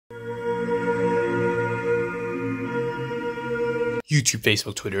YouTube,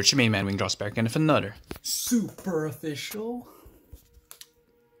 Facebook, Twitter. It's your main man, WingDrops, back again with another super official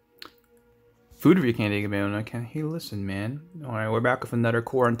food review. Can't take it, man. I can't. Hey, listen, man. All right, we're back with another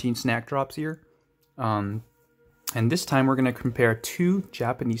quarantine snack drops here. And this time we're gonna compare two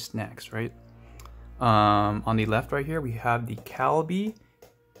Japanese snacks, right? On the left right here, we have the Calbee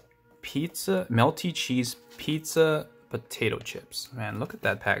pizza, melty cheese pizza potato chips. Man, look at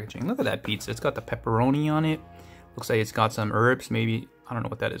that packaging. Look at that pizza. It's got the pepperoni on it. Looks like it's got some herbs, maybe. I don't know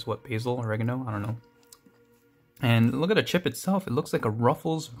what that is. What, basil, oregano? I don't know. And look at the chip itself. It looks like a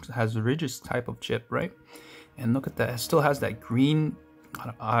Ruffles, has ridges type of chip, right? And look at that. It still has that green.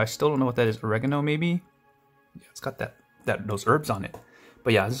 I still don't know what that is. Oregano, maybe. Yeah, it's got those herbs on it.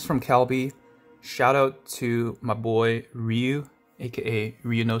 But yeah, this is from Calbee. Shout out to my boy Ryu, aka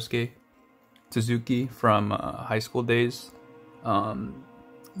Ryunosuke Suzuki from high school days.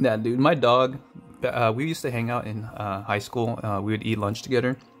 Yeah, dude, my dog. We used to hang out in high school. We would eat lunch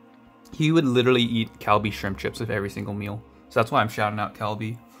together. He would literally eat Calbee shrimp chips with every single meal. So that's why I'm shouting out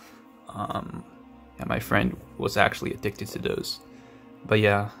Calbee. And my friend was actually addicted to those. But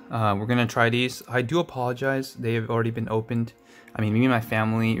yeah, we're gonna try these. I do apologize. They have already been opened. I mean, me and my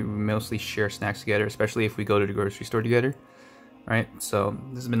family mostly share snacks together, especially if we go to the grocery store together, right? So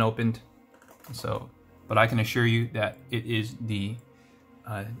this has been opened. So, but I can assure you that it is the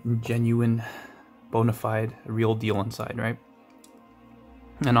genuine, bona fide, real deal inside, right?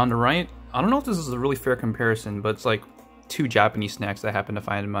 And on the right, I don't know if this is a really fair comparison, but it's like two Japanese snacks that I happen to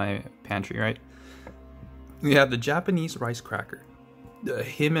find in my pantry, right? We have the Japanese rice cracker, the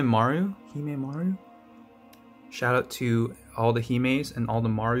Himemaru. Shout out to all the Himes and all the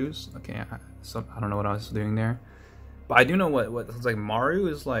Marus. Okay, I don't know what I was doing there, but I do know what it's like. Maru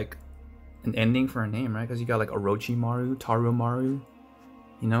is like an ending for a name, right? Because you got like Orochimaru, Tarumaru,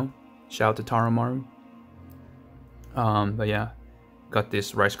 you know. Shout out to Tarumaru. But yeah, got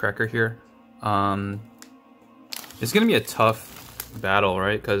this rice cracker here. It's gonna be a tough battle,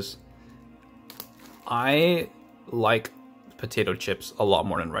 right? Because I like potato chips a lot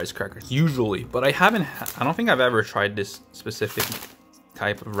more than rice crackers usually, but I don't think I've ever tried this specific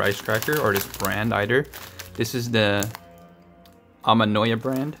type of rice cracker or this brand either. This is the Amanoya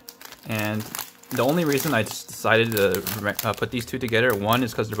brand, and the only reason I just decided to put these two together, one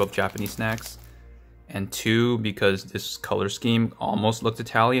is because they're both Japanese snacks, and two, because this color scheme almost looked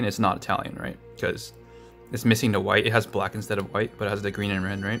Italian. It's not Italian, right? Because it's missing the white. It has black instead of white, but it has the green and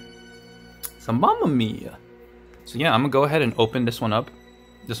red, right? So mamma mia. So yeah, I'm gonna go ahead and open this one up.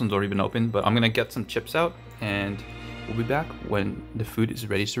 This one's already been opened, but I'm gonna get some chips out, and we'll be back when the food is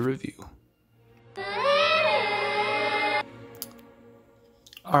ready to review.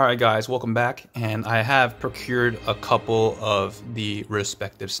 Alright guys, welcome back, and I have procured a couple of the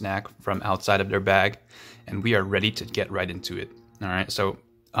respective snack from outside of their bag, and we are ready to get right into it. Alright, so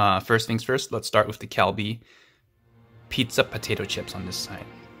first things first, let's start with the Calbee pizza potato chips on this side.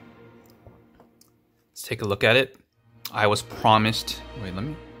 Let's take a look at it. I was promised, wait, let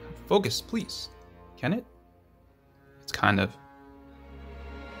me focus, please. Can it? It's kind of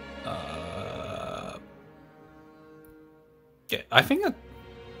yeah, I think that,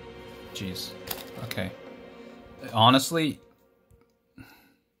 jeez, okay, honestly,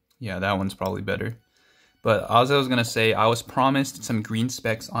 yeah, that one's probably better. But as I was gonna say, I was promised some green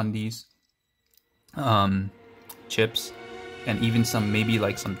specks on these chips, and even some, maybe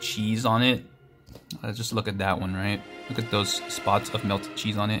like some cheese on it. Let's just look at that one, right? Look at those spots of melted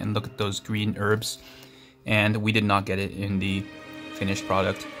cheese on it, and look at those green herbs. And we did not get it in the finished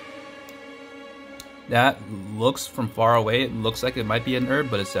product. That looks, from far away, it looks like it might be an herb,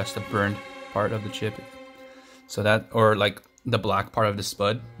 but it's just the burned part of the chip. So that, or like the black part of the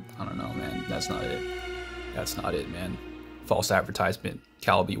spud. I don't know, man. That's not it. That's not it, man. False advertisement.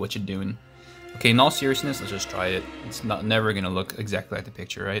 Calbee, what you doing? Okay, in all seriousness, let's just try it. It's never gonna look exactly like the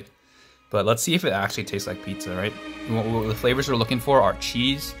picture, right? But let's see if it actually tastes like pizza, right? The flavors we're looking for are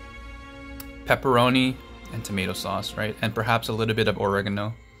cheese, pepperoni, and tomato sauce, right? And perhaps a little bit of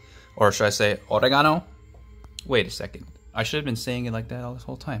oregano. Or should I say oregano? Wait a second. I should have been saying it like that all this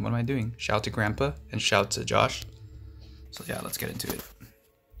whole time. What am I doing? Shout to Grandpa and shout to Josh. So yeah, let's get into it.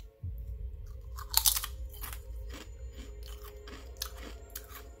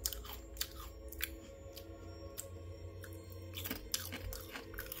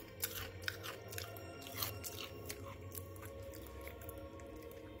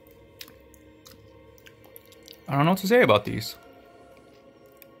 I don't know what to say about these.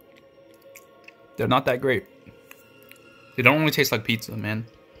 They're not that great. They don't really taste like pizza, man.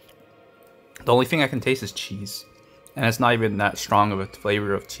 The only thing I can taste is cheese. And it's not even that strong of a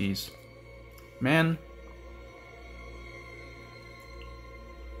flavor of cheese. Man.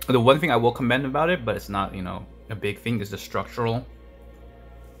 The one thing I will commend about it, but it's not, you know, a big thing, is the structural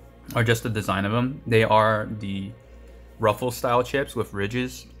or just the design of them. They are the ruffle style chips with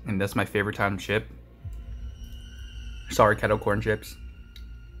ridges, and that's my favorite type of chip. Sorry, kettle corn chips.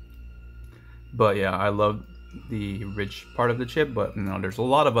 But yeah, I love the ridge part of the chip, but you know, there's a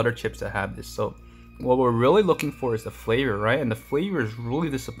lot of other chips that have this. So what we're really looking for is the flavor, right? And the flavor is really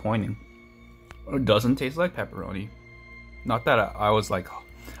disappointing. It doesn't taste like pepperoni. Not that I was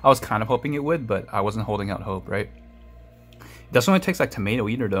kind of hoping it would, but I wasn't holding out hope, right? It doesn't really taste like tomato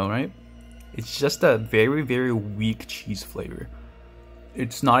either though, right? It's just a very, very weak cheese flavor.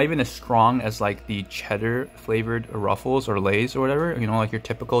 It's not even as strong as like the cheddar flavored Ruffles or Lay's or whatever, you know, like your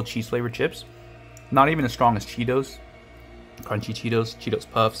typical cheese flavored chips. Not even as strong as Cheetos, crunchy Cheetos, Cheetos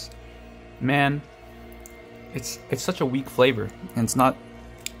Puffs. Man, it's such a weak flavor, and it's not.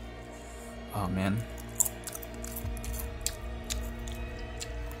 Oh man.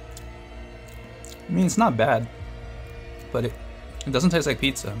 I mean, it's not bad, but it doesn't taste like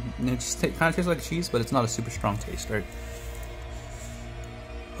pizza. It just kind of tastes like cheese, but it's not a super strong taste, right?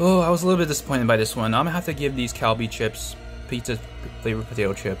 Oh, I was a little bit disappointed by this one. I'm gonna have to give these Calbee chips, pizza flavored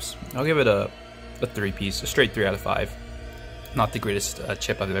potato chips, I'll give it a 3-piece, a straight 3 out of 5. Not the greatest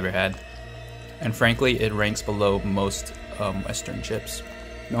chip I've ever had. And frankly, it ranks below most Western chips.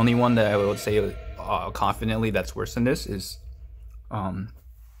 The only one that I would say confidently that's worse than this is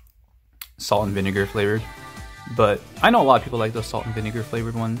salt and vinegar flavored. But I know a lot of people like those salt and vinegar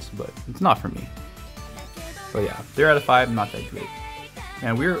flavored ones, but it's not for me. But yeah, 3 out of 5, not that great.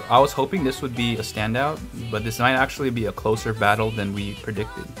 And I was hoping this would be a standout, but this might actually be a closer battle than we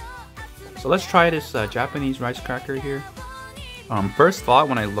predicted. So let's try this Japanese rice cracker here. First thought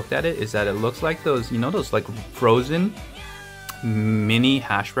when I looked at it is that it looks like those, you know, those like frozen mini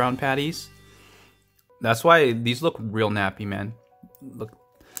hash brown patties. That's why these look real nappy, man. Look,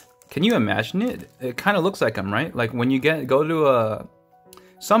 can you imagine it? It kind of looks like them, right? Like when you go to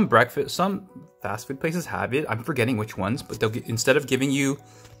some fast food places have it. I'm forgetting which ones, but they'll instead of giving you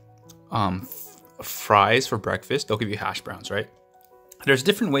fries for breakfast, they'll give you hash browns, right? There's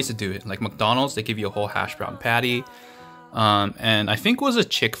different ways to do it. Like McDonald's, they give you a whole hash brown patty. And I think it was a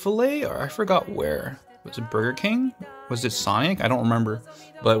Chick-fil-A, or I forgot where. Was it Burger King? Was it Sonic? I don't remember.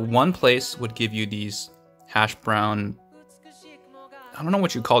 But one place would give you these hash brown, I don't know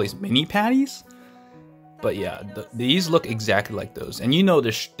what you call these, mini patties? But yeah, these look exactly like those. And you know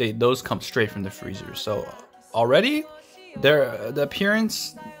those come straight from the freezer. So already, the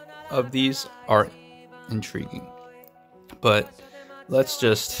appearance of these are intriguing. But let's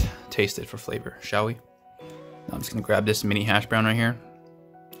just taste it for flavor, shall we? I'm just gonna grab this mini hash brown right here.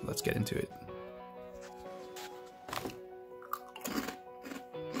 Let's get into it.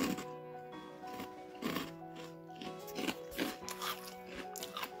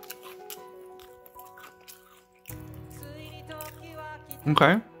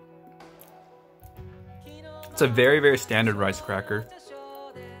 Okay. It's a very, very standard rice cracker.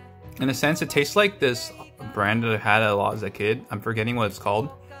 In a sense, it tastes like this brand that I had a lot as a kid. I'm forgetting what it's called.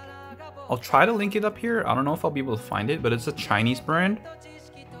 I'll try to link it up here. I don't know if I'll be able to find it, but it's a Chinese brand.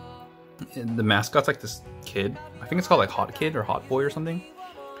 The mascot's like this kid. I think it's called like Hot Kid or Hot Boy or something.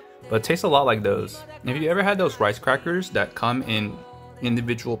 But it tastes a lot like those. And if you ever had those rice crackers that come in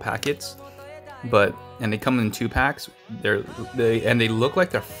individual packets, and they come in 2 packs, they look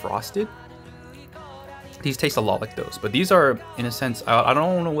like they're frosted. These taste a lot like those, but these are, in a sense, I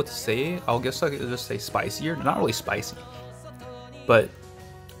don't know what to say. I guess I could just say spicier. They're not really spicy, but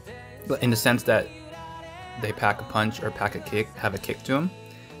in the sense that they pack a punch or pack a kick, have a kick to them.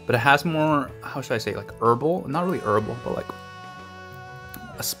 But it has more, how should I say, like herbal, not really herbal, but like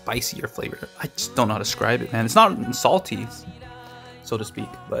a spicier flavor. I just don't know how to describe it, man. It's not salty, so to speak,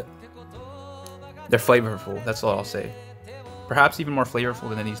 but they're flavorful. That's all I'll say. Perhaps even more flavorful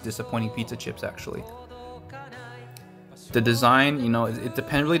than these disappointing pizza chips, actually. The design, you know, it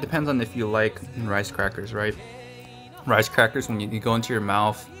really depends on if you like rice crackers, right? Rice crackers, when you go into your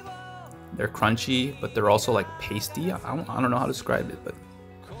mouth, they're crunchy, but they're also like pasty. I don't know how to describe it, but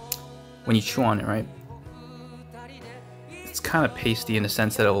when you chew on it, right? It's kind of pasty in the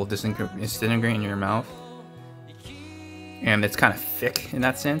sense that it will disintegrate in your mouth. And it's kind of thick in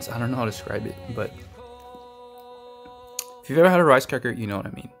that sense. I don't know how to describe it, but if you've ever had a rice cracker, you know what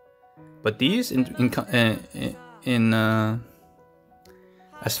I mean. But these,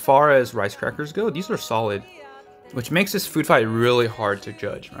 as far as rice crackers go, these are solid, which makes this food fight really hard to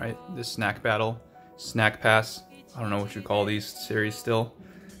judge, right? This snack battle, snack pass, I don't know what you call these series still,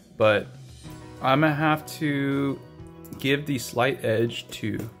 but I'm gonna have to give the slight edge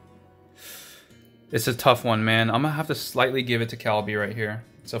to, it's a tough one, man. I'm gonna have to slightly give it to Calbee right here.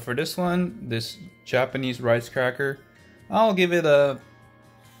 So for this one, this Japanese rice cracker, I'll give it a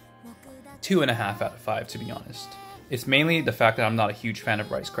 2.5 out of 5, to be honest. It's mainly the fact that I'm not a huge fan of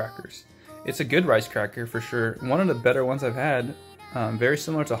rice crackers. It's a good rice cracker for sure. One of the better ones I've had. Very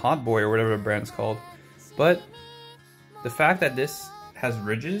similar to Hot Boy or whatever the brand's called. But the fact that this has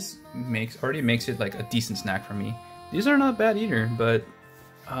ridges already makes it like a decent snack for me. These are not bad either, but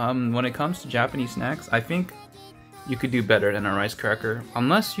when it comes to Japanese snacks, I think you could do better than a rice cracker.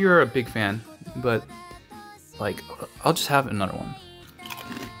 Unless you're a big fan, but like, I'll just have another one.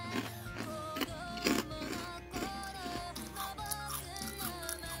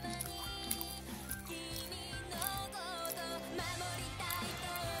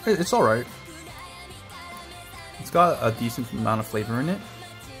 It's alright. It's got a decent amount of flavor in it,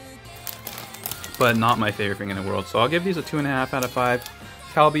 but not my favorite thing in the world. So I'll give these a 2.5 out of 5.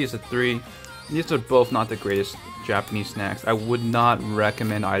 Calbee is a 3. These are both not the greatest Japanese snacks. I would not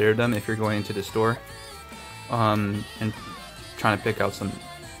recommend either of them if you're going into the store and trying to pick out some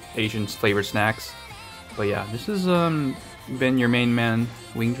Asian flavored snacks. But yeah, this has been your main man,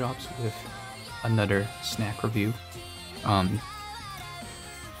 WingDrops, with another snack review.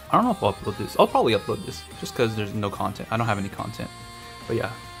 I don't know if I'll upload this. I'll probably upload this just because there's no content. I don't have any content. But yeah,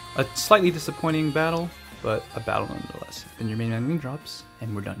 a slightly disappointing battle, but a battle nonetheless. Been your main man, WingDrops,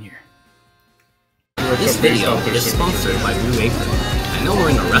 and we're done here. This video is sponsored by Blue Apron. I know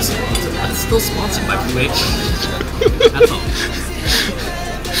we're in a restaurant, but it's still sponsored by Blue Apron. That's all.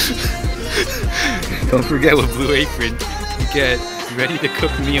 Don't forget, with Blue Apron, you get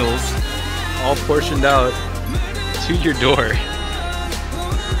ready-to-cook meals, all portioned out to your door.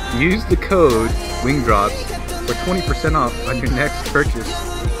 Use the code WingDrops for 20% off on your next purchase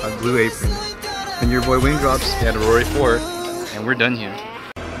of Blue Apron. And your boy WingDrops and Rory 4, and we're done here.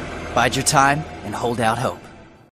 Bide your time and hold out hope.